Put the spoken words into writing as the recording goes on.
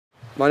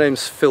My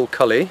name's Phil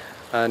Culley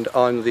and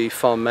I'm the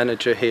farm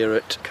manager here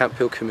at Camp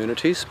Hill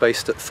Communities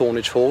based at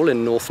Thornage Hall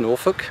in North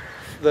Norfolk.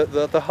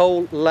 The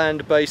whole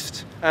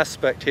land-based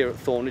aspect here at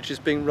Thornage is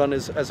being run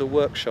as a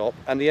workshop,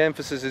 and the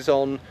emphasis is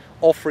on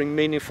offering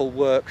meaningful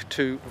work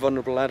to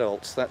vulnerable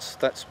adults.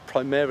 That's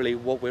primarily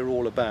what we're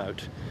all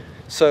about.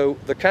 So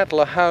the cattle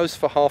are housed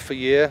for half a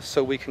year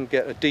so we can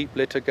get a deep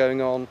litter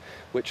going on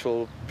which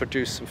will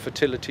produce some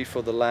fertility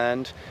for the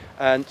land,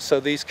 and so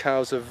these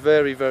cows are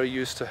very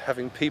used to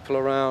having people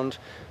around,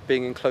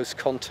 being in close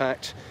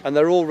contact, and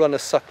they're all run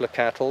as suckler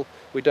cattle.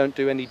 We don't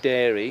do any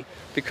dairy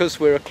because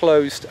we're a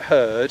closed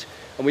herd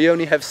and we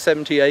only have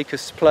 70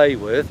 acres to play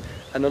with,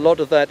 and a lot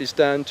of that is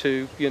down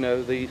to, you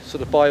know, the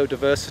sort of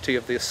biodiversity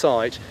of the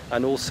site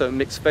and also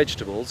mixed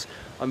vegetables.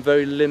 I'm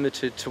very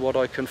limited to what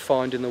I can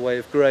find in the way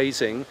of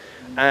grazing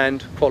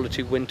and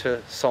quality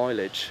winter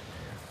silage.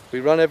 We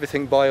run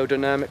everything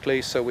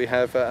biodynamically, so we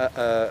have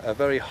a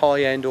very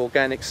high-end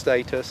organic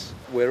status.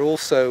 We're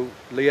also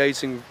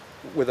liaising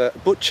with a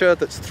butcher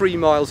that's 3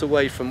 miles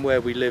away from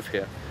where we live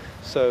here.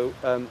 So,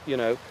 you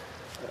know,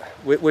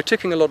 we're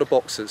ticking a lot of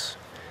boxes.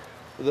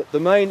 The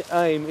main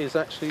aim is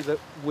actually that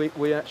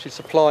we're actually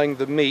supplying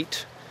the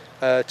meat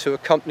to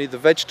accompany the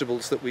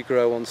vegetables that we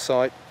grow on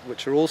site,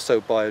 which are also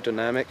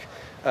biodynamic,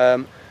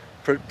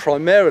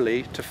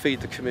 primarily to feed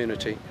the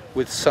community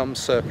with some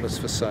surplus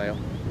for sale.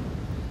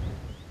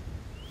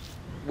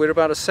 We're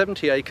about a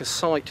 70-acre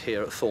site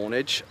here at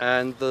Thornage,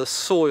 and the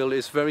soil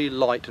is very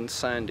light and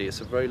sandy. It's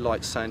a very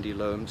light sandy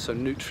loam, so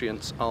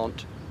nutrients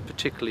aren't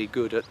particularly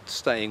good at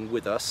staying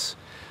with us.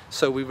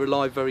 So we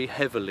rely very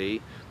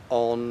heavily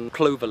on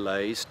clover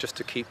leys just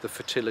to keep the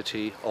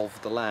fertility of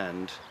the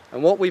land.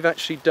 And what we've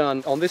actually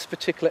done on this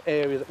particular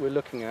area that we're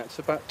looking at, it's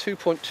about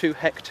 2.2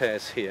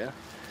 hectares here,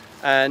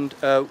 and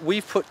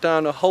we've put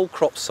down a whole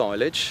crop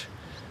silage,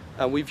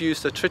 and we've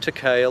used a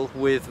triticale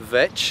with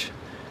vetch,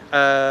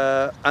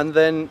 and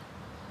then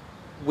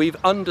we've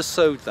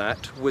undersowed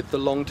that with the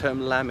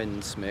long-term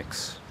Lamins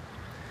mix,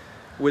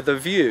 with a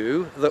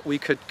view that we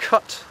could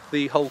cut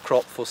the whole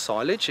crop for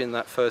silage in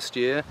that first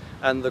year,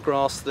 and the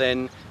grass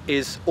then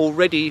is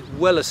already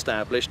well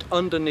established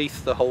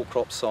underneath the whole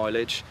crop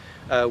silage,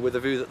 with a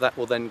view that that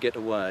will then get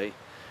away.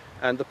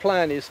 And the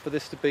plan is for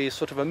this to be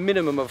sort of a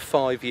minimum of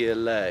 5-year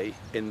lay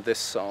in this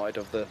side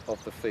of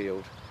the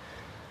field.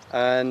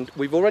 And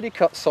we've already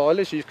cut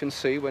silage, as you can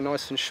see, we're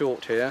nice and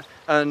short here,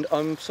 and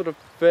I'm sort of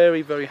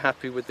very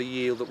happy with the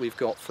yield that we've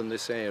got from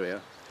this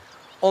area.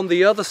 On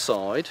the other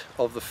side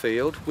of the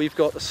field we've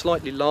got a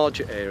slightly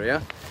larger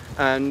area,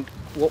 and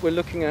what we're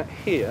looking at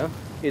here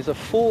is a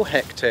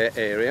 4-hectare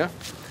area,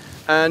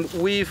 and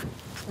we've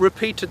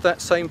repeated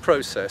that same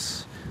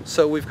process.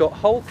 So we've got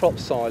whole crop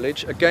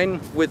silage, again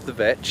with the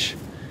vetch,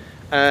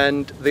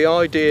 and the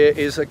idea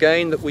is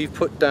again that we've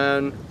put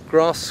down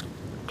grass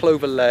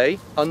clover ley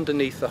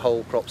underneath the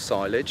whole crop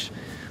silage,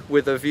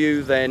 with a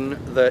view then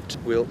that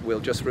we'll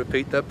just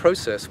repeat that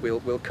process.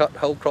 We'll cut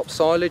whole crop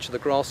silage, the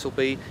grass will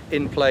be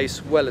in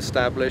place, well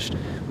established,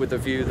 with a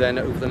view then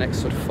over the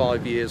next sort of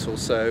 5 years or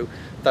so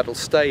that'll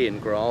stay in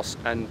grass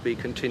and be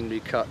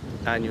continually cut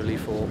annually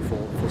for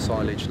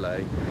silage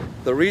lay.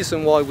 The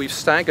reason why we've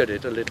staggered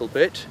it a little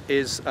bit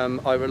is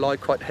I rely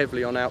quite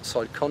heavily on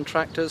outside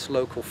contractors,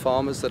 local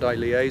farmers that I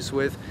liaise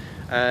with,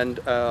 and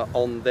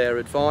on their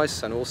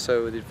advice and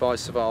also the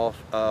advice of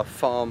our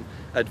farm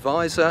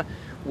advisor,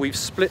 we've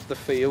split the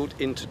field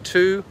into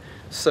 2,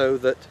 so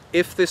that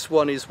if this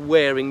one is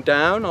wearing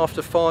down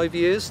after 5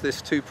 years,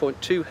 this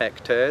 2.2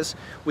 hectares,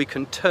 we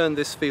can turn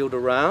this field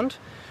around,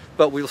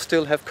 but we'll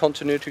still have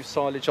continuity of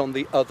silage on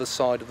the other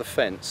side of the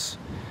fence.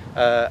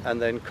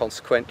 And then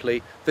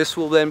consequently this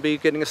will then be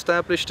getting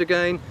established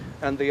again,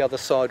 and the other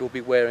side will be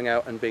wearing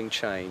out and being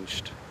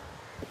changed.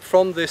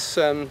 From this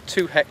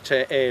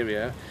 2-hectare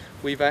area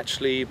we've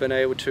actually been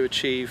able to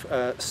achieve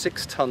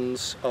 6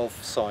 tonnes of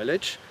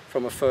silage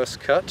from a first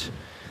cut.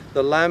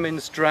 The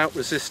Lamins drought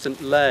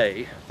resistant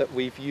ley that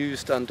we've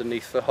used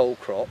underneath the whole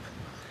crop,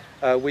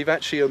 we've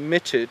actually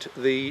omitted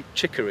the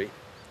chicory.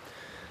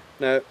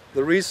 Now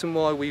the reason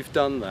why we've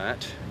done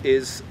that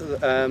is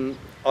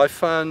I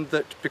found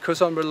that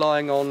because I'm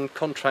relying on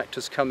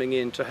contractors coming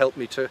in to help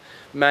me to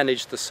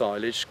manage the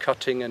silage,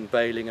 cutting and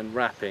baling and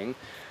wrapping,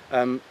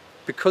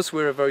 because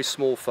we're a very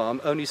small farm,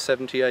 only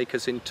 70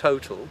 acres in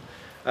total,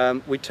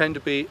 we tend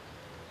to be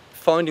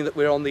finding that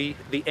we're on the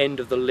end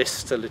of the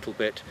list a little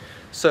bit.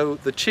 So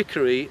the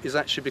chicory is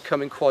actually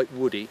becoming quite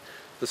woody.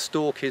 The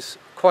stalk is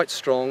quite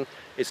strong,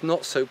 it's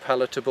not so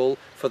palatable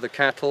for the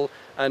cattle,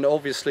 and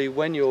obviously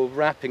when you're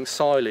wrapping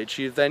silage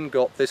you've then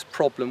got this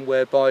problem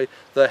whereby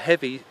the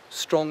heavy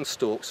strong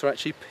stalks are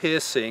actually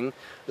piercing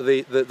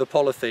the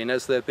polythene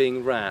as they're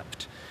being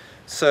wrapped.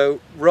 So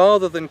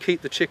rather than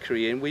keep the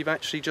chicory in, we've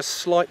actually just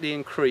slightly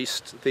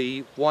increased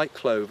the white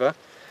clover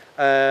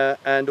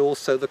and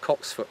also the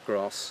cocksfoot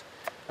grass.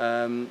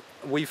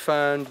 We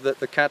found that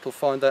the cattle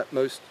find that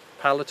most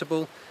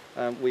palatable.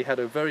 We had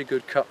a very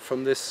good cut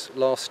from this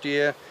last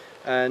year,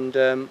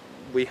 and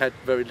we had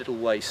very little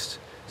waste,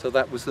 so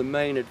that was the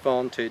main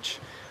advantage.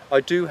 I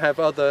do have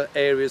other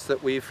areas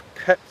that we've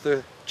kept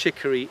the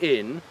chicory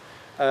in,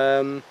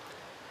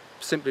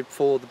 simply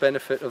for the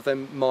benefit of them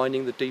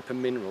mining the deeper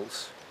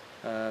minerals.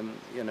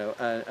 You know,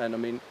 and I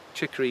mean,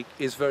 chicory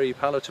is very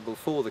palatable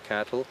for the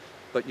cattle,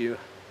 but you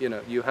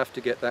know, you have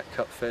to get that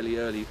cut fairly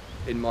early,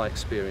 in my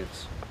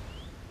experience.